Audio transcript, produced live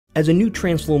As a new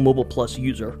Transflo Mobile Plus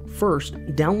user, first,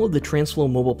 download the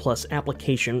Transflo Mobile Plus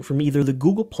application from either the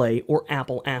Google Play or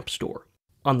Apple App Store.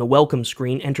 On the welcome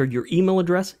screen, enter your email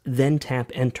address, then tap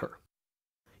Enter.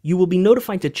 You will be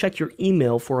notified to check your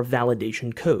email for a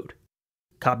validation code.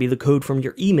 Copy the code from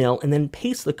your email and then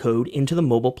paste the code into the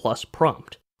Mobile Plus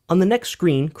prompt. On the next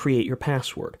screen, create your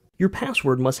password. Your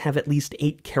password must have at least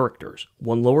 8 characters,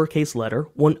 1 lowercase letter,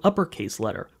 1 uppercase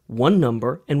letter, 1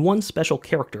 number, and 1 special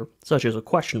character, such as a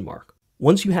question mark.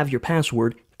 Once you have your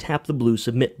password, tap the blue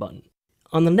Submit button.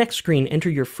 On the next screen, enter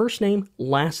your first name,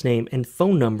 last name, and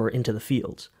phone number into the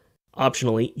fields.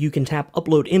 Optionally, you can tap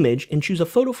Upload Image and choose a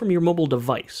photo from your mobile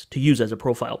device to use as a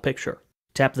profile picture.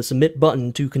 Tap the Submit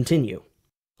button to continue.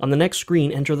 On the next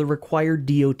screen, enter the required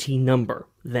DOT number,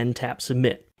 then tap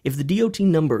Submit. If the DOT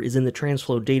number is in the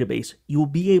Tranflo database, you will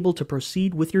be able to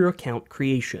proceed with your account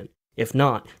creation. If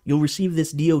not, you'll receive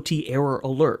this DOT error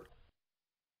alert.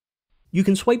 You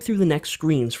can swipe through the next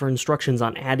screens for instructions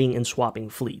on adding and swapping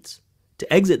fleets.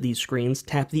 To exit these screens,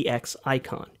 tap the X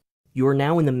icon. You are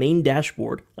now in the main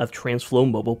dashboard of Transflo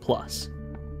Mobile Plus.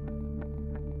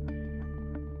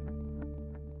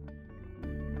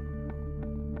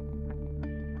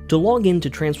 To log in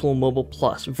to Transflo Mobile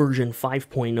Plus version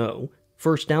 5.0,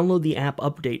 first download the app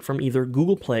update from either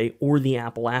Google Play or the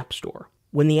Apple App Store.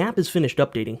 When the app is finished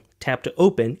updating, tap to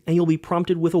open and you'll be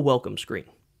prompted with a welcome screen.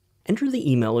 Enter the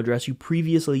email address you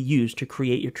previously used to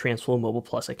create your Transflo Mobile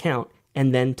Plus account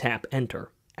and then tap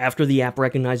Enter. After the app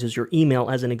recognizes your email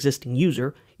as an existing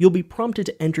user, you'll be prompted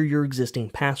to enter your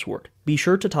existing password. Be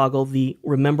sure to toggle the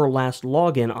Remember Last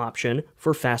Login option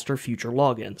for faster future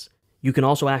logins. You can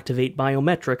also activate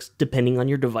biometrics depending on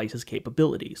your device's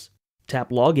capabilities.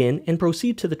 Tap Login and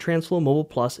proceed to the Transflo Mobile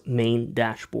Plus main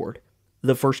dashboard.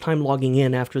 The first time logging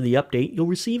in after the update, you'll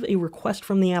receive a request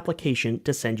from the application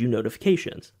to send you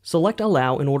notifications. Select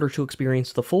Allow in order to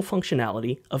experience the full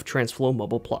functionality of Transflo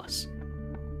Mobile Plus.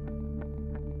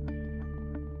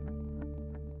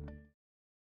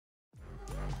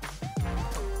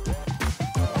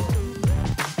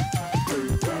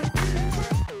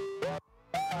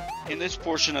 In this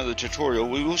portion of the tutorial,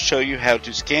 we will show you how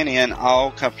to scan in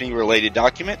all company-related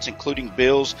documents, including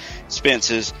bills,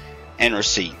 expenses, and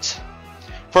receipts.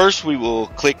 First, we will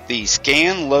click the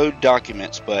Scan Load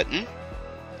Documents button,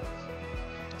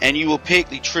 and you will pick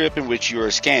the trip in which you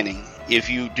are scanning. If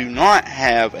you do not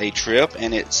have a trip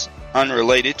and it's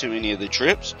unrelated to any of the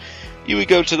trips, you would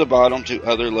go to the bottom to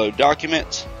Other Load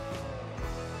Documents.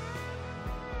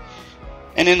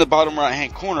 And in the bottom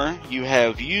right-hand corner, you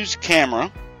have Use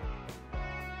Camera.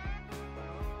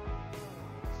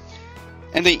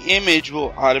 And the image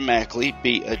will automatically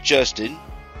be adjusted,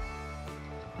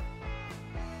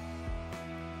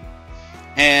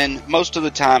 and most of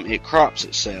the time it crops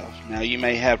itself. Now you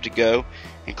may have to go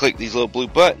and click these little blue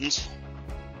buttons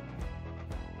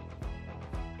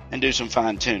and do some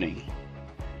fine-tuning.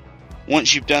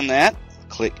 Once you've done that,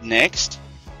 click Next.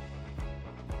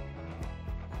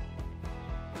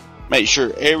 Make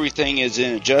sure everything is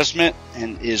in adjustment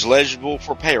and is legible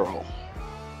for payroll.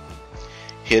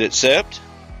 Hit Accept.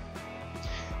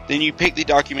 Then you pick the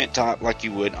document type like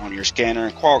you would on your scanner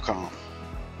in Qualcomm.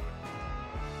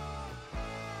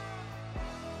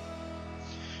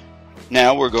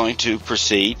 Now we're going to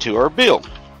proceed to our bill.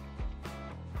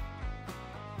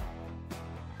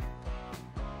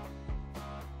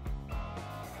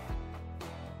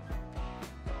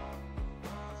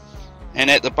 And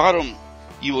at the bottom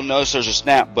you will notice there's a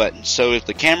snap button. So if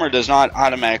the camera does not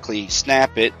automatically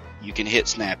snap it, you can hit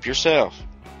snap yourself.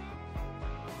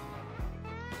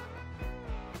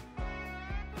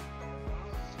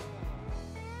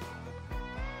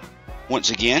 Once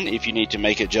again, if you need to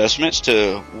make adjustments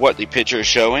to what the picture is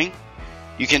showing,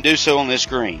 you can do so on this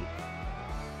screen.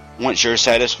 Once you're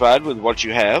satisfied with what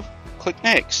you have, click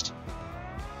Next.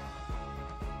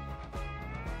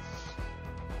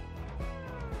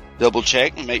 Double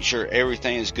check and make sure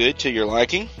everything is good to your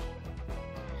liking.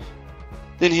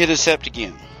 Then hit Accept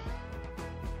again.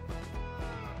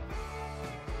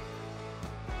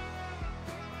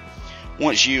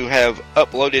 Once you have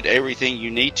uploaded everything you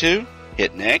need to,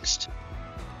 hit Next.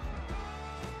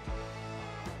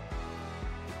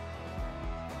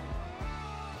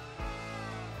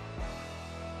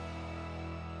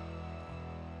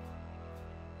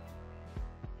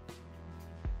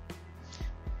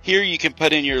 Here you can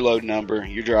put in your load number,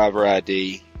 your driver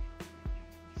ID.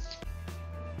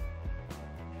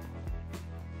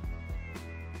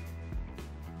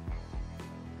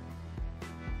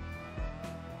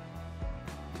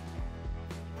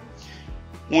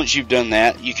 Once you've done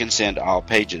that, you can send all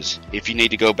pages. If you need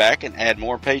to go back and add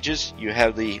more pages, you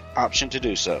have the option to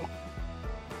do so.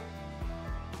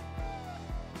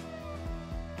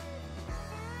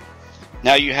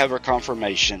 Now you have our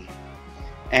confirmation,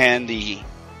 and the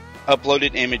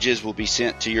uploaded images will be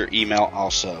sent to your email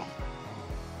also.